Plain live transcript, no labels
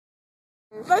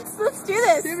Let's do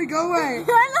this. Sammy, go away. I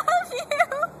love you.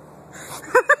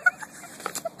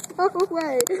 Go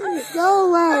away. Go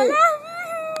away. I love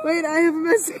you. Wait, I have a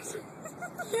message.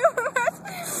 You have a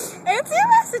message. Answer your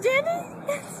message, Andy.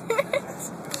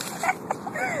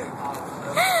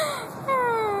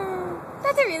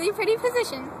 That's a really pretty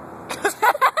position.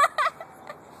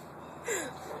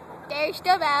 There's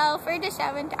the bell for the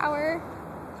 7th hour.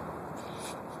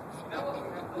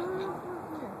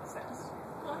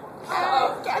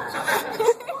 Catch.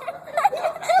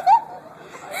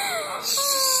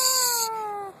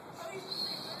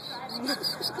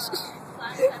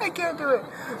 I can't do it.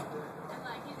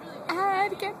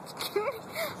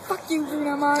 Fuck you,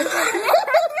 Bruno Mars.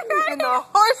 And the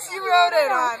horse you rode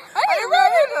it on. I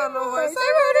rode it on the horse. I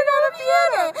rode it on a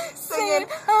piano. Singing,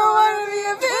 I wanna be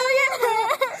a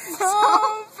billionaire. So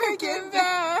freaking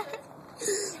bad.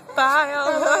 Buy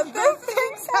all of the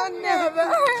things I never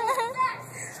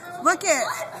had. Look it.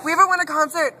 We ever went a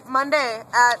concert Monday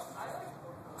at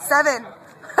 7.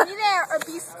 Be there or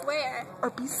be square. Or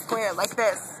be square like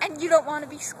this. And you don't want to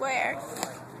be square.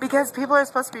 Because people are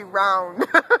supposed to be round.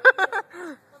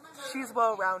 She's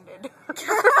well rounded.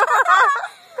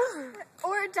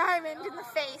 Or a diamond in the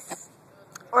face.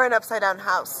 Or an upside down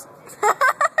house.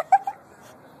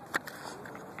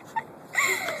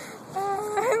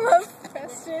 I love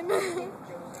Preston.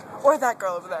 Or that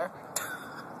girl over there.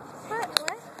 What?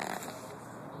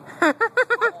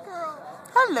 What girl?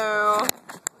 Hello.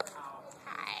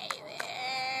 Hi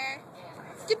there.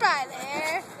 Goodbye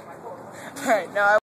there. Alright, now I